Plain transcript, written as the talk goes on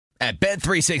At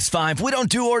Bet365, we don't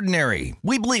do ordinary.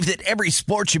 We believe that every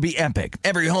sport should be epic.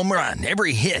 Every home run,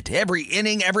 every hit, every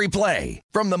inning, every play.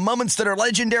 From the moments that are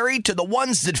legendary to the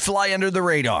ones that fly under the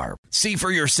radar. See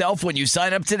for yourself when you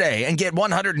sign up today and get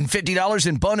 $150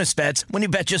 in bonus bets when you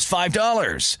bet just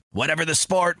 $5. Whatever the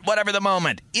sport, whatever the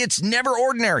moment, it's never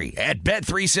ordinary at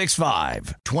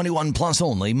Bet365. 21 plus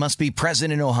only. Must be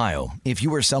present in Ohio. If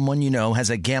you or someone you know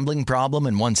has a gambling problem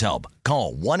and wants help,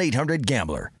 call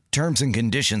 1-800-GAMBLER. Terms and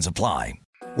conditions apply.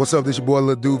 What's up, this your boy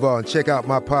Lil Duval, and check out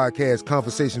my podcast,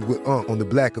 Conversations with Unc, on the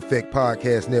Black Effect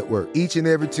Podcast Network. Each and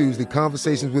every Tuesday,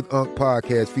 Conversations with Unc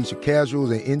podcast feature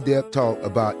casual and in-depth talk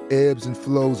about ebbs and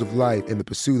flows of life and the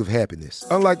pursuit of happiness.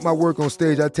 Unlike my work on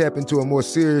stage, I tap into a more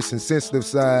serious and sensitive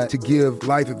side to give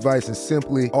life advice and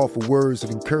simply offer words of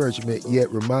encouragement, yet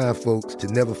remind folks to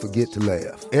never forget to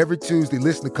laugh. Every Tuesday,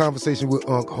 listen to Conversations with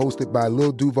Unc, hosted by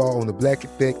Lil Duval on the Black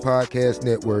Effect Podcast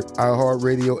Network,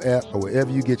 iHeartRadio app, or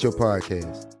wherever you get your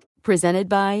podcasts. Presented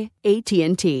by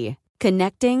AT&T.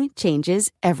 Connecting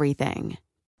changes everything.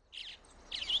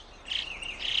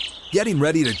 Getting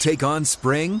ready to take on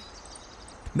spring?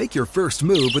 Make your first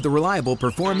move with the reliable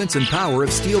performance and power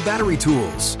of Steel battery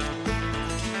tools.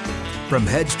 From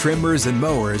hedge trimmers and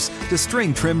mowers to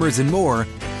string trimmers and more,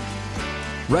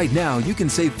 right now you can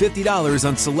save $50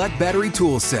 on select battery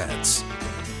tool sets.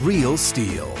 Real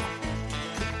Steel.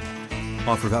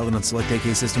 Offer valid on select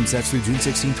AK system sets through June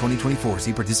 16, 2024.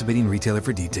 See participating retailer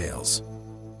for details.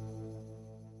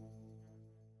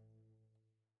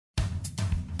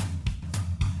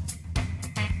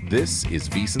 This is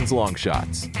VSiN's Long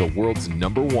Shots, the world's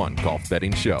 #1 golf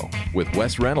betting show, with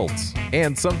Wes Reynolds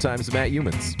and sometimes Matt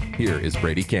Humans. Here is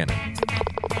Brady Cannon.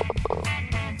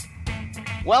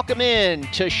 Welcome in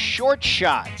to Short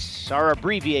Shots, our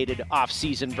abbreviated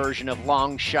off-season version of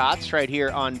Long Shots, right here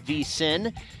on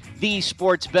VSiN, the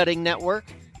Sports Betting Network.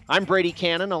 I'm Brady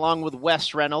Cannon, along with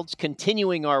Wes Reynolds,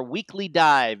 continuing our weekly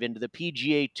dive into the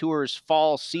PGA Tour's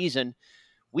fall season.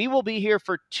 We will be here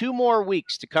for 2 more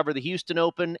weeks to cover the Houston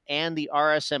Open and the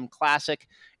RSM Classic,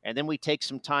 and then we take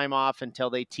some time off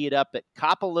until they tee it up at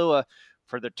Kapalua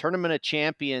for the Tournament of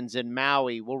Champions in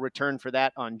Maui. We'll return for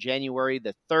that on January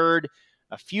the 3rd.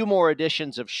 A few more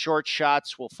editions of Short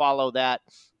Shots will follow that,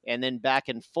 and then back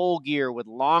in full gear with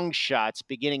Long Shots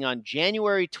beginning on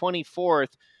January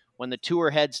 24th when the tour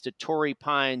heads to Torrey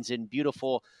Pines in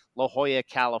beautiful La Jolla,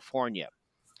 California.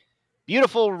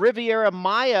 Beautiful Riviera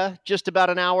Maya, just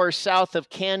about an hour south of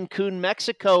Cancun,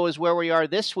 Mexico, is where we are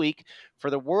this week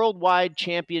for the Worldwide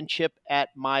Championship at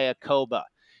Mayakoba.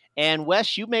 And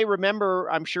Wes, you may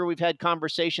remember, I'm sure we've had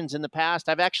conversations in the past.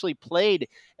 I've actually played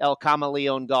El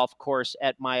Camaleon Golf Course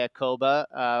at Mayakoba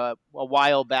a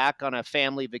while back on a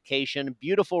family vacation.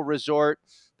 Beautiful resort.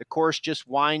 The course just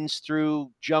winds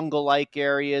through jungle-like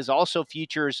areas. Also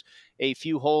features a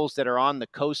few holes that are on the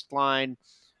coastline.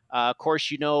 Of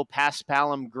course, you know,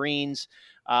 Paspalum greens.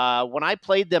 When I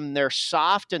played them, they're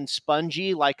soft and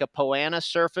spongy like a Poana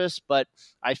surface, but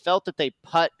I felt that they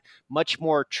putt much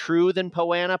more true than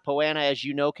Poana. Poana, as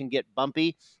you know, can get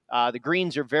bumpy. The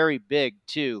greens are very big,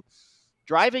 too.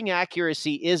 Driving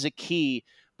accuracy is a key,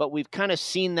 but we've kind of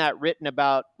seen that written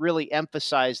about, really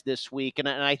emphasized this week, and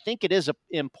I think it is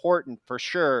important for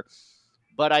sure.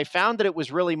 But I found that it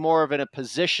was really more of in a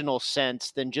positional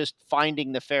sense than just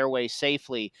finding the fairway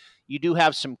safely. You do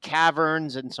have some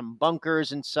caverns and some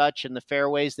bunkers and such in the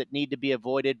fairways that need to be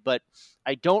avoided, but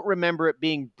I don't remember it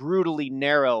being brutally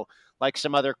narrow like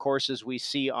some other courses we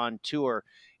see on tour.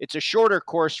 It's a shorter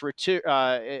course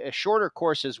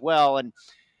as well, and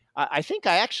I think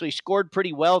I actually scored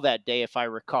pretty well that day, if I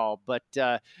recall. But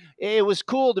it was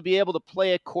cool to be able to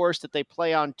play a course that they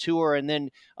play on tour and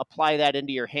then apply that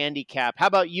into your handicap. How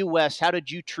about you, Wes? How did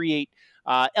you treat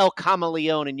El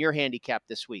Camaleon in your handicap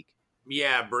this week?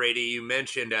 Yeah, Brady, you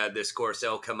mentioned this course,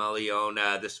 El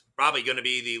Camaleon. This is probably going to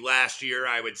be the last year.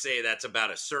 I would say that's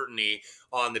about a certainty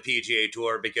on the PGA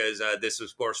Tour because this,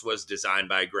 of course, was designed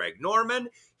by Greg Norman.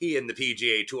 He and the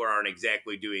PGA Tour aren't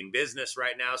exactly doing business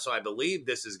right now, so I believe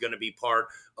this is going to be part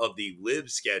of the LIV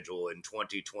schedule in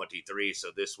 2023. So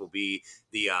this will be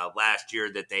the last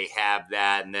year that they have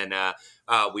that. And then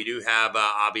we do have,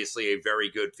 obviously, a very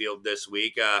good field this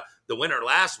week. The winner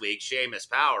last week, Seamus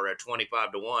Power, at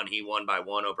 25-1. He won by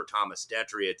 1 over Thomas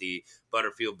Detry at the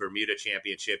Butterfield Bermuda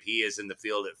Championship. He is in the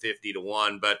field at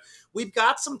 50-1. But we've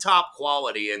got some top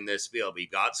quality in this field.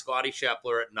 We've got Scotty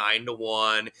Scheffler at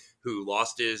 9-1. who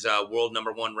lost his world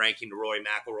 #1 ranking to Rory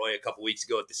McIlroy a couple weeks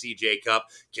ago at the CJ Cup,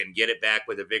 can get it back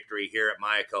with a victory here at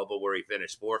Mayakoba, where he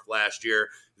finished 4th last year.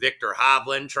 Viktor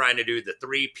Hovland trying to do the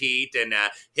three-peat and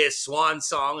his swan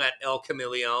song at El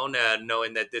Camaleon,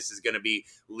 knowing that this is going to be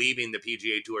leaving the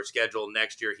PGA Tour schedule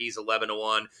next year. He's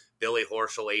 11-1. Billy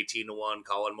Horschel, 18-1.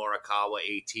 Colin Morikawa,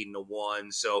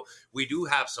 18-1. So we do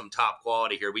have some top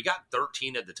quality here. We got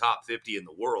 13 of the top 50 in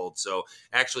the world, so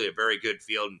actually a very good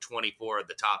field, and 24 of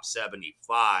the top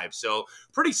 75. So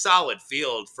pretty solid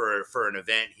field for an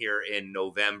event here in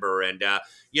November. And,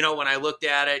 when I looked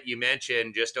at it, you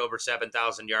mentioned just over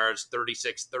 7,000 yards,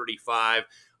 36-35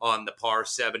 on the par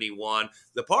 71.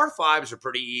 The par 5s are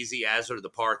pretty easy, as are the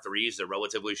par 3s. They're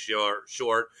relatively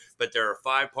short, but there are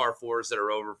 5 par 4s that are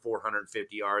over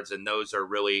 450 yards, and those are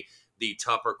really the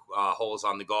tougher holes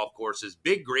on the golf courses.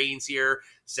 Big greens here,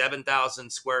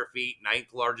 7,000 square feet,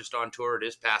 9th largest on tour. It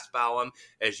is Paspalum.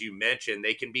 As you mentioned,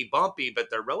 they can be bumpy, but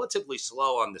they're relatively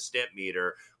slow on the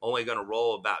Stimpmeter, only going to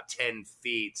roll about 10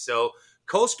 feet. So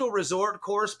coastal resort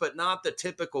course, but not the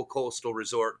typical coastal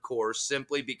resort course,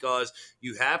 simply because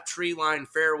you have tree-lined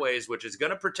fairways, which is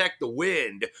going to protect the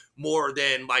wind more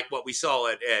than like what we saw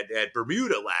at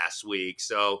Bermuda last week.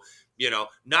 So,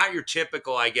 not your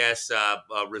typical, I guess,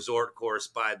 resort course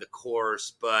by the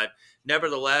course, but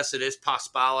nevertheless, it is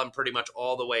Paspalum pretty much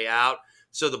all the way out.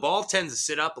 So the ball tends to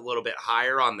sit up a little bit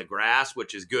higher on the grass,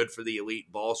 which is good for the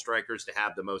elite ball strikers to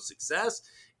have the most success.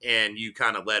 And you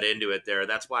kind of led into it there.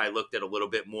 That's why I looked at a little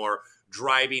bit more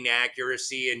driving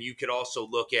accuracy. And you could also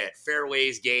look at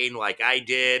fairways gain like I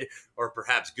did, or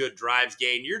perhaps good drives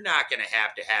gain. You're not going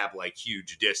to have like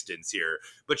huge distance here,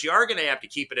 but you are going to have to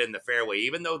keep it in the fairway.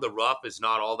 Even though the rough is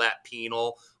not all that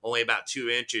penal, only about 2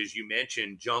 inches, you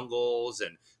mentioned jungles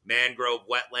and mangrove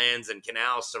wetlands and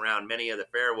canals surround many of the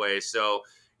fairways. So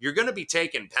you're going to be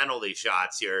taking penalty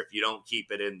shots here if you don't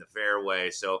keep it in the fairway.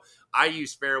 So I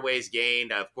use fairways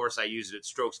gained. Of course, I use it at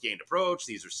strokes gained approach.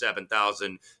 These are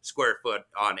 7,000 square foot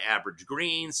on average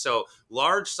greens. So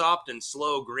large, soft, and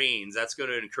slow greens. That's going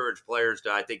to encourage players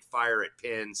to, I think, fire at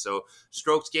pins. So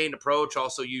strokes gained approach,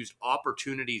 also used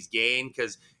opportunities gained,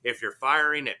 because if you're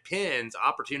firing at pins,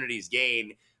 opportunities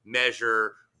gained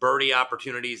measure birdie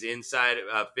opportunities inside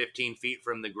 15 feet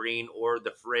from the green or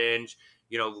the fringe,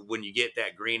 when you get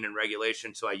that green in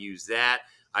regulation. So I use that.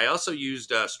 I also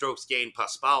used strokes gained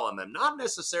Paspalum, and not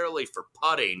necessarily for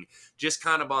putting, just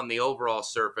kind of on the overall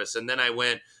surface. And then I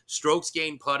went strokes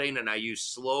gained putting, and I used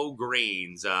slow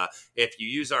greens. If you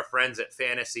use our friends at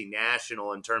Fantasy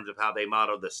National in terms of how they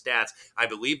model the stats, I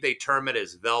believe they term it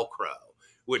as Velcro,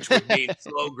 which would mean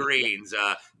slow greens,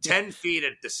 10 feet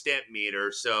at the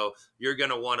Stimpmeter. So you're going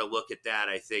to want to look at that,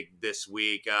 I think, this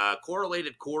week.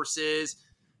 Correlated courses: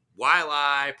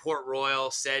 Waialae, Port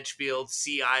Royal, Sedgefield,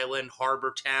 Sea Island,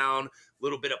 Harbor Town, a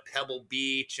little bit of Pebble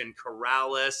Beach and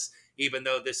Corrales, even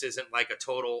though this isn't like a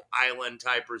total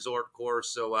island-type resort course.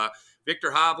 So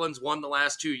Viktor Hovland's won the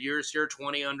last 2 years here,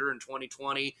 20 under in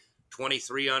 2020,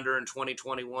 23 under in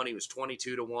 2021. He was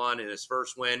 22-1 in his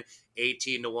first win,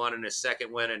 18-1 in his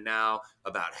second win, and now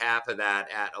about half of that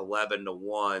at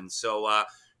 11-1. So,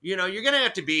 you're going to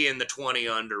have to be in the 20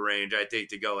 under range, I think,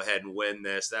 to go ahead and win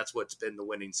this. That's what's been the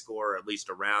winning score, at least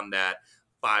around that,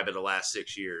 5 of the last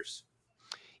 6 years.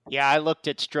 Yeah, I looked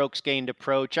at strokes gained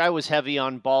approach. I was heavy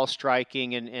on ball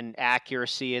striking and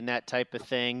accuracy and that type of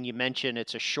thing. You mentioned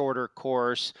it's a shorter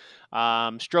course.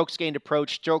 Strokes gained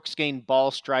approach, strokes gained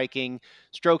ball striking,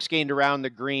 strokes gained around the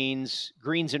greens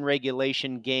in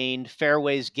regulation gained,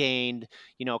 fairways gained,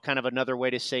 kind of another way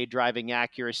to say driving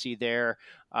accuracy there.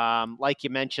 Like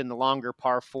you mentioned, the longer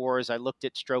par 4s, I looked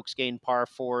at strokes gained par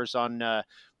 4s on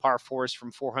par 4s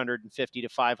from 450 to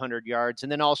 500 yards,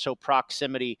 and then also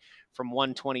proximity from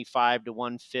 125 to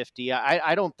 150.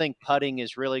 I don't think putting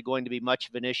is really going to be much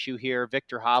of an issue here.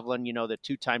 Viktor Hovland, the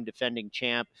 2-time defending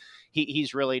champ,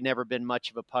 he's really never been much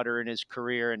of a putter in his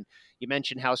career. And you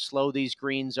mentioned how slow these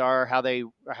greens are, how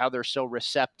they're so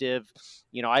receptive.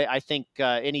 I think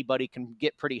anybody can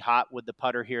get pretty hot with the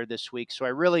putter here this week. So I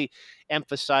really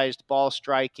emphasized ball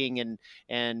striking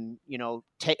and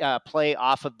play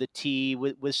off of the tee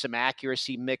with some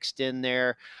accuracy mixed in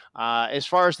there. As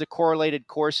far as the correlated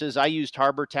courses, I used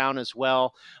Harbor Town as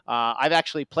well. I've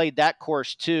actually played that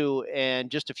course too, and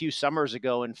just a few summers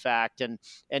ago, in fact, and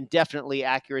definitely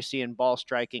accuracy and ball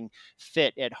striking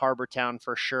fit at Harbor Town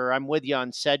for sure. I'm with you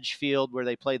on Sedgefield, where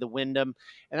they play the Wyndham.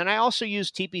 And then I also use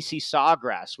TPC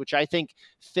Sawgrass, which I think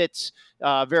fits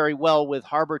very well with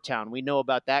Harbor Town. We know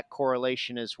about that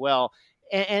correlation as well.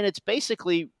 And it's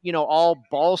basically, all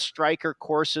ball striker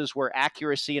courses where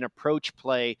accuracy and approach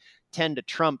play tend to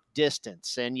trump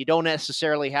distance, and you don't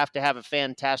necessarily have to have a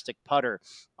fantastic putter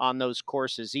on those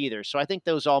courses either. So I think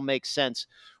those all make sense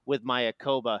with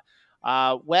Mayakoba.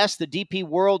 Wes, the DP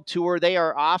World Tour, they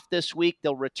are off this week.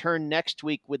 They'll return next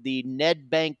week with the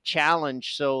Nedbank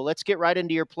Challenge. So let's get right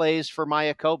into your plays for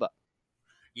Mayakoba.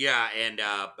 Yeah, and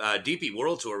DP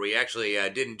World Tour, we actually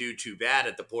didn't do too bad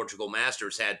at the Portugal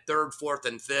Masters. Had 3rd, 4th,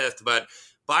 and 5th, but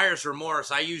buyer's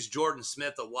remorse. I used Jordan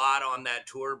Smith a lot on that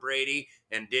tour, Brady,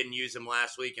 and didn't use him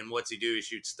last week. And what's he do? He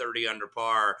shoots 30 under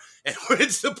par and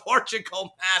wins the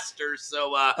Portugal Masters.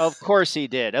 So, of course he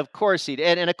did. Of course he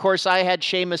did. And of course, I had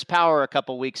Seamus Power a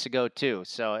couple weeks ago too.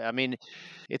 So, I mean,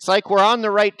 it's like we're on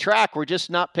the right track. We're just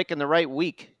not picking the right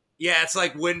week. Yeah, it's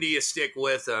like when do you stick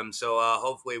with them? So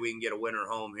hopefully we can get a winner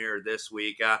home here this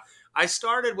week. I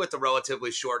started with a relatively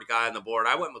short guy on the board.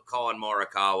 I went with Colin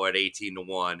Morikawa at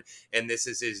 18-1, and this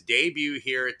is his debut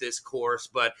here at this course,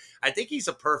 but I think he's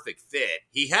a perfect fit.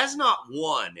 He has not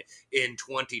won in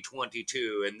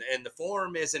 2022, and the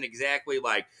form isn't exactly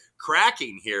like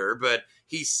cracking here, but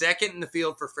he's 2nd in the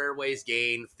field for fairways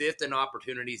gained, 5th in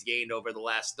opportunities gained over the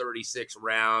last 36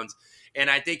 rounds. And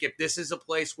I think if this is a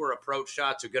place where approach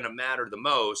shots are going to matter the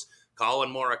most,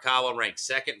 Colin Morikawa ranked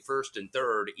 2nd, 1st, and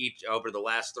 3rd each over the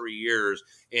last 3 years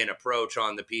in approach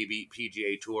on the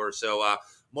PGA Tour. So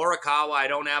Morikawa, I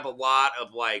don't have a lot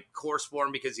of like course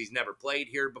form because he's never played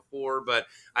here before, but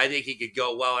I think he could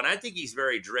go well. And I think he's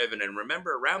very driven. And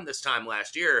remember, around this time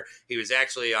last year, he was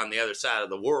actually on the other side of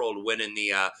the world winning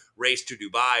the race to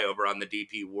Dubai over on the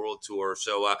DP World Tour.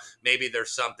 So maybe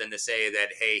there's something to say that,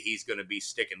 hey, he's going to be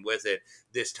sticking with it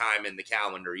this time in the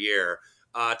calendar year.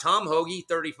 Tom Hoge,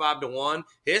 35-1.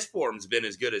 His form's been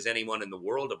as good as anyone in the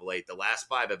world of late. The last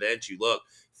 5 events, you look,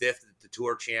 5th at the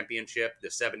Tour Championship, the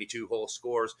 72-hole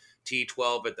scores,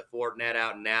 T12 at the Fortinet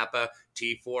out in Napa,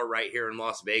 T4 right here in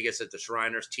Las Vegas at the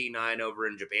Shriners, T9 over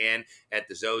in Japan at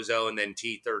the Zozo, and then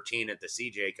T13 at the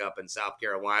CJ Cup in South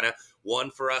Carolina.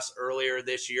 One for us earlier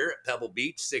this year at Pebble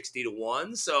Beach,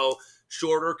 60-1. So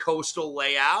shorter coastal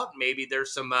layout. Maybe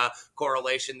there's some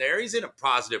correlation there. He's in a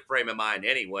positive frame of mind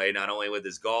anyway, not only with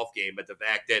his golf game, but the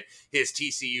fact that his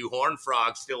TCU Horned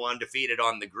Frog's still undefeated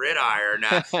on the gridiron,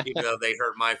 even though they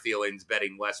hurt my feelings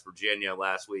betting West Virginia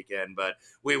last weekend. But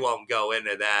we won't go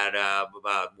into that,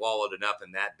 wallowed enough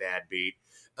in that bad beat.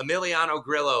 Emiliano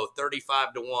Grillo,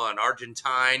 35-1,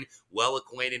 Argentine, well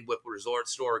acquainted with resort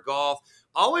store golf.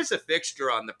 Always a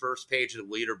fixture on the first page of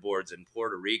the leaderboards in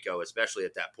Puerto Rico, especially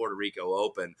at that Puerto Rico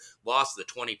Open. Lost the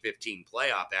 2015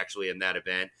 playoff, actually, in that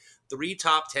event. 3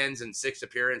 top 10s and 6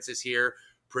 appearances here.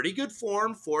 Pretty good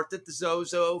form. 4th at the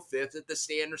Zozo, 5th at the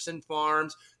Sanderson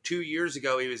Farms. 2 years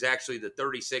ago, he was actually the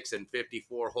 36 and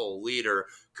 54-hole leader.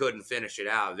 Couldn't finish it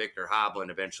out. Victor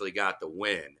Hovland eventually got the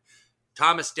win.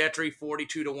 Thomas Detry,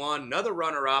 42-1, another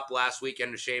runner-up last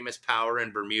weekend to Seamus Power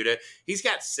in Bermuda. He's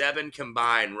got 7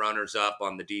 combined runners-up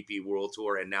on the DP World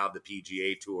Tour and now the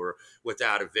PGA Tour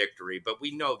without a victory. But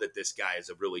we know that this guy is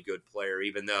a really good player,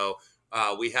 even though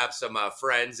we have some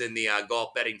friends in the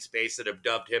golf betting space that have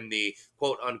dubbed him the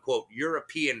quote-unquote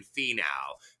European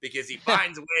Finau because he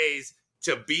finds ways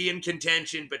to be in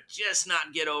contention, but just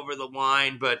not get over the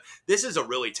line. But this is a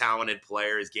really talented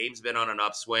player. His game's been on an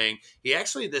upswing. He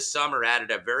actually this summer added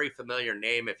a very familiar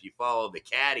name if you follow the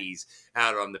caddies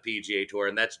out on the PGA Tour,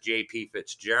 and that's J.P.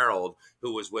 Fitzgerald,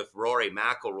 who was with Rory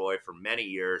McIlroy for many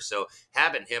years. So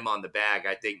having him on the bag,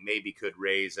 I think maybe could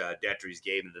raise Detry's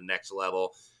game to the next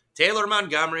level. Taylor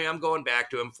Montgomery, I'm going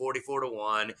back to him,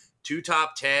 44-1. 2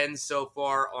 top 10s so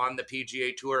far on the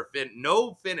PGA Tour.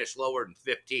 No finish lower than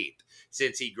 15th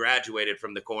since he graduated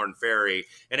from the Korn Ferry.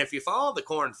 And if you follow the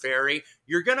Korn Ferry,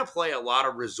 you're going to play a lot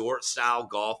of resort-style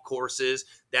golf courses.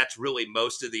 That's really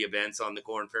most of the events on the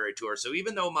Korn Ferry Tour. So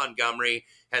even though Montgomery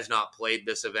has not played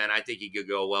this event, I think he could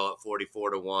go well at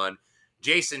 44-1.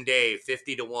 Jason Day,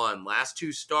 50-1. Last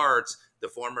 2 starts, the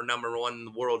former number 1 in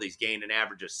the world, he's gained an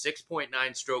average of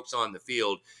 6.9 strokes on the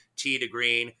field, tee to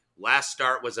green. Last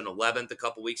start was an 11th a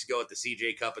couple weeks ago at the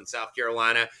CJ Cup in South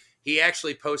Carolina. He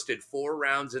actually posted 4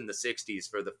 rounds in the 60s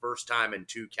for the first time in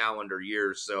 2 calendar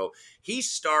years. So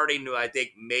he's starting to, I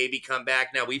think, maybe come back.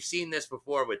 Now, we've seen this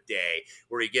before with Day,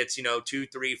 where he gets, 2,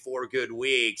 3, 4 good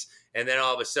weeks, and then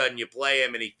all of a sudden you play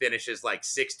him and he finishes like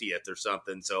 60th or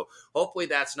something. So hopefully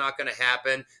that's not going to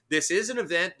happen. This is an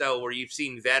event, though, where you've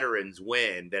seen veterans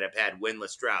win that have had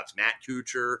winless droughts. Matt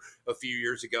Kuchar a few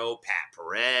years ago. Pat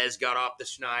Perez got off the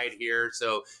schneid here.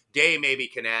 So Day maybe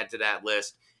can add to that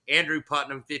list. Andrew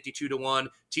Putnam, 52-1,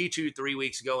 T2 3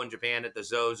 weeks ago in Japan at the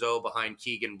Zozo behind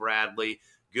Keegan Bradley.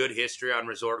 good history on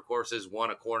resort courses,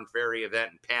 won a Korn Ferry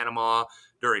event in Panama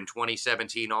during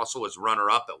 2017, also was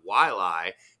runner-up at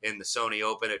Waialae in the Sony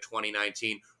Open at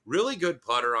 2019. Really good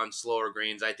putter on slower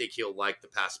greens. I think he'll like the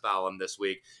Paspalum this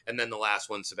week. And then the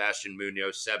last one, Sebastian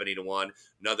Munoz, 70-1.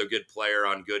 Another good player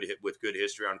with good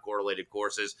history on correlated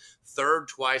courses. Third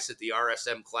twice at the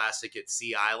RSM Classic at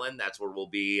Sea Island. That's where we'll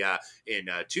be in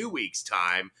 2 weeks'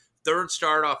 time. Third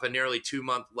start off a nearly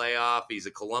 2-month layoff. He's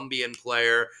a Colombian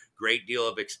player. Great deal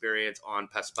of experience on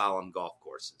Paspalum golf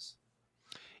courses.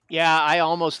 Yeah, I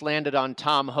almost landed on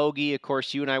Tom Hoge. Of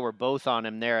course, you and I were both on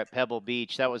him there at Pebble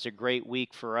Beach. That was a great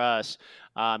week for us.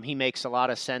 He makes a lot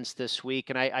of sense this week.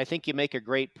 And I think you make a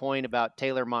great point about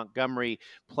Taylor Montgomery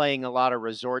playing a lot of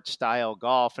resort-style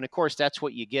golf. And, of course, that's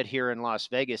what you get here in Las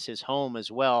Vegas, his home as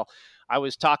well. I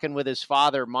was talking with his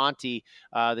father, Monty,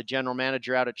 the general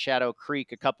manager out at Shadow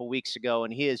Creek a couple weeks ago,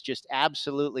 and he is just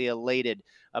absolutely elated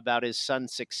about his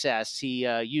son's success. He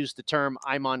used the term,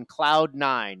 "I'm on cloud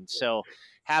 9." So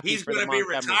happy he's for the going to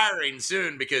be Montgomery. retiring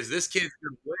soon because this kid's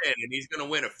going to win, and he's going to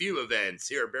win a few events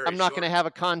here very I'm not going to have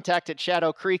a contact at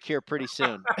Shadow Creek here pretty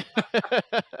soon.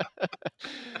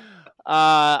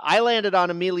 I landed on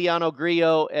Emiliano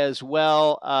Grillo as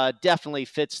well. Definitely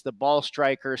fits the ball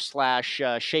striker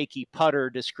 / shaky putter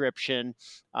description.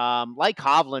 Like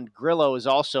Hovland, Grillo is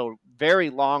also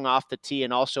very long off the tee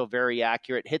and also very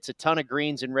accurate. Hits a ton of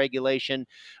greens in regulation.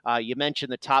 You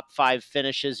mentioned the top 5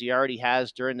 finishes he already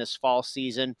has during this fall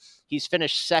season. He's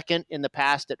finished second in the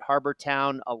past at Harbor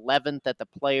Town, 11th at the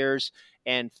Players,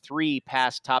 and 3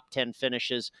 past top 10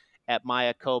 finishes at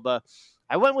Mayakoba.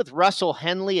 I went with Russell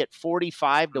Henley at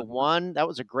 45-1. That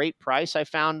was a great price I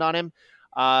found on him.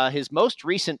 His most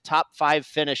recent top 5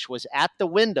 finish was at the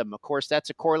Wyndham. Of course, that's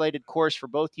a correlated course for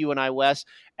both you and I, Wes,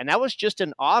 and that was just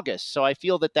in August. So I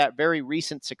feel that very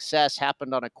recent success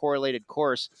happened on a correlated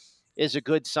course is a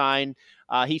good sign.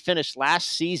 He finished last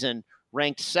season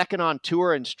ranked second on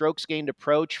tour in strokes gained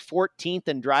approach, 14th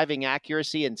in driving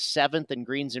accuracy, and 7th in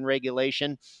greens in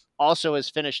regulation. Also has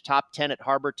finished top 10 at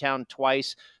Harbor Town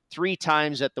twice, 3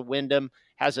 times at the Wyndham,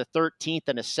 has a 13th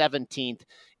and a 17th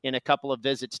in a couple of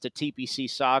visits to TPC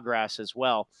Sawgrass as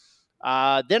well.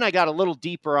 Then I got a little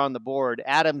deeper on the board.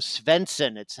 Adam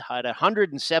Svensson, it's at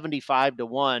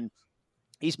 175-1.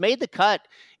 He's made the cut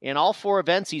in all 4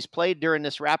 events he's played during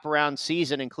this wraparound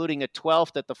season, including a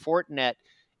 12th at the Fortinet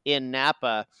in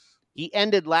Napa. He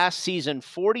ended last season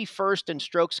 41st in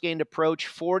strokes gained approach,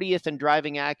 40th in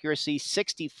driving accuracy,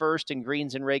 61st in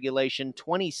greens in regulation,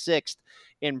 26th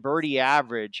in birdie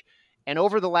average. And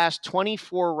over the last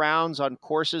 24 rounds on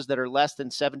courses that are less than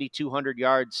 7,200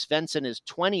 yards, Svensson is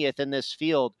 20th in this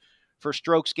field for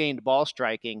strokes gained ball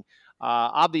striking.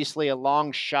 Obviously a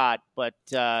long shot, but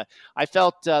I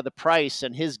felt the price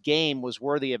and his game was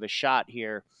worthy of a shot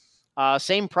here.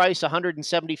 Same price,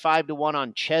 175-1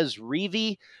 on Ches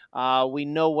Reavie. We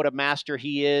know what a master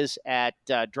he is at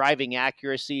driving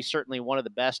accuracy, certainly one of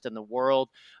the best in the world.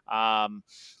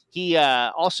 He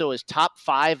also is top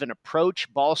 5 in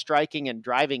approach, ball striking, and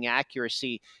driving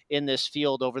accuracy in this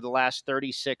field over the last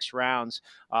 36 rounds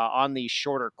on these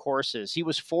shorter courses. He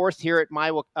was 4th here at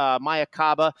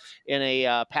Mayakoba in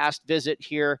a past visit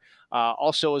here,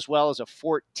 also as well as a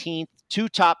 14th, 2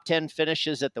 top 10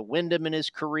 finishes at the Wyndham in his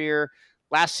career.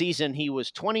 Last season, he was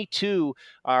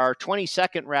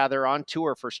 22nd rather, on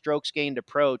tour for strokes gained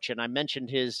approach, and I mentioned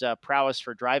his prowess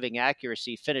for driving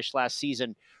accuracy, finished last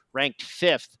season ranked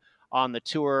 5th on the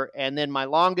tour. And then my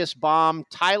longest bomb,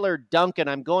 Tyler Duncan,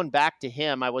 I'm going back to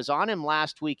him. I was on him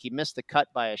last week. He missed the cut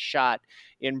by a shot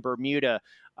in Bermuda.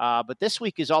 But this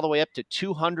week is all the way up to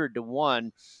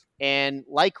 200-1. And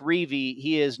like Reavie,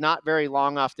 he is not very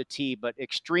long off the tee, but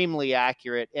extremely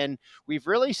accurate. And we've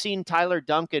really seen Tyler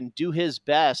Duncan do his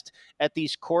best at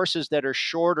these courses that are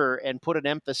shorter and put an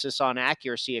emphasis on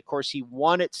accuracy. Of course, he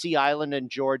won at Sea Island in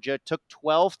Georgia, took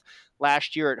 12th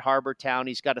last year at Harbor Town.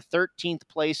 He's got a 13th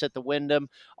place at the Wyndham,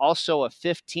 also a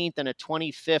 15th and a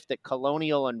 25th at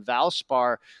Colonial and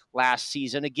Valspar last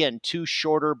season. Again, 2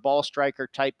 shorter ball striker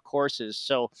type courses.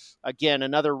 So again,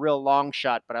 another real long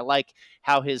shot, but I like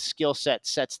how his skill set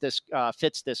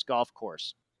fits this golf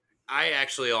course. I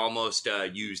actually almost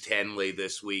used Henley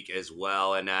this week as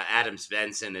well, and Adam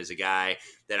Svensson is a guy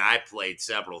that I played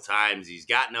several times. He's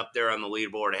gotten up there on the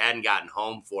leaderboard, hadn't gotten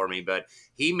home for me, but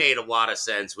he made a lot of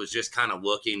sense, was just kind of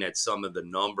looking at some of the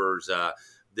numbers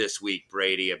this week,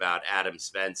 Brady, about Adam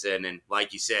Svensson, and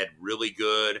like you said, really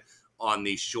good on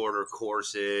these shorter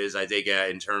courses. I think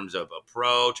in terms of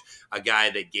approach, a guy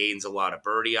that gains a lot of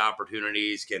birdie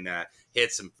opportunities, can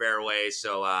hit some fairways.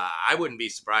 So I wouldn't be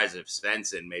surprised if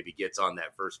Svensson maybe gets on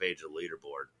that first page of the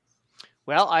leaderboard.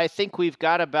 Well, I think we've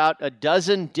got about a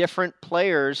dozen different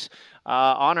players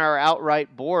on our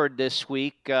outright board this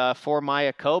week for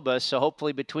Mayakoba. So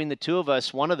hopefully between the two of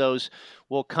us, one of those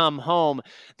will come home.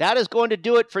 That is going to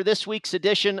do it for this week's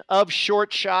edition of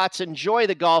Short Shots. Enjoy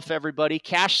the golf, everybody.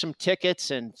 Cash some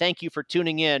tickets, and thank you for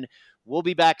tuning in. We'll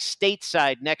be back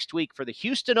stateside next week for the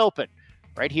Houston Open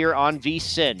right here on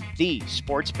VSiN, the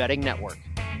Sports Betting Network.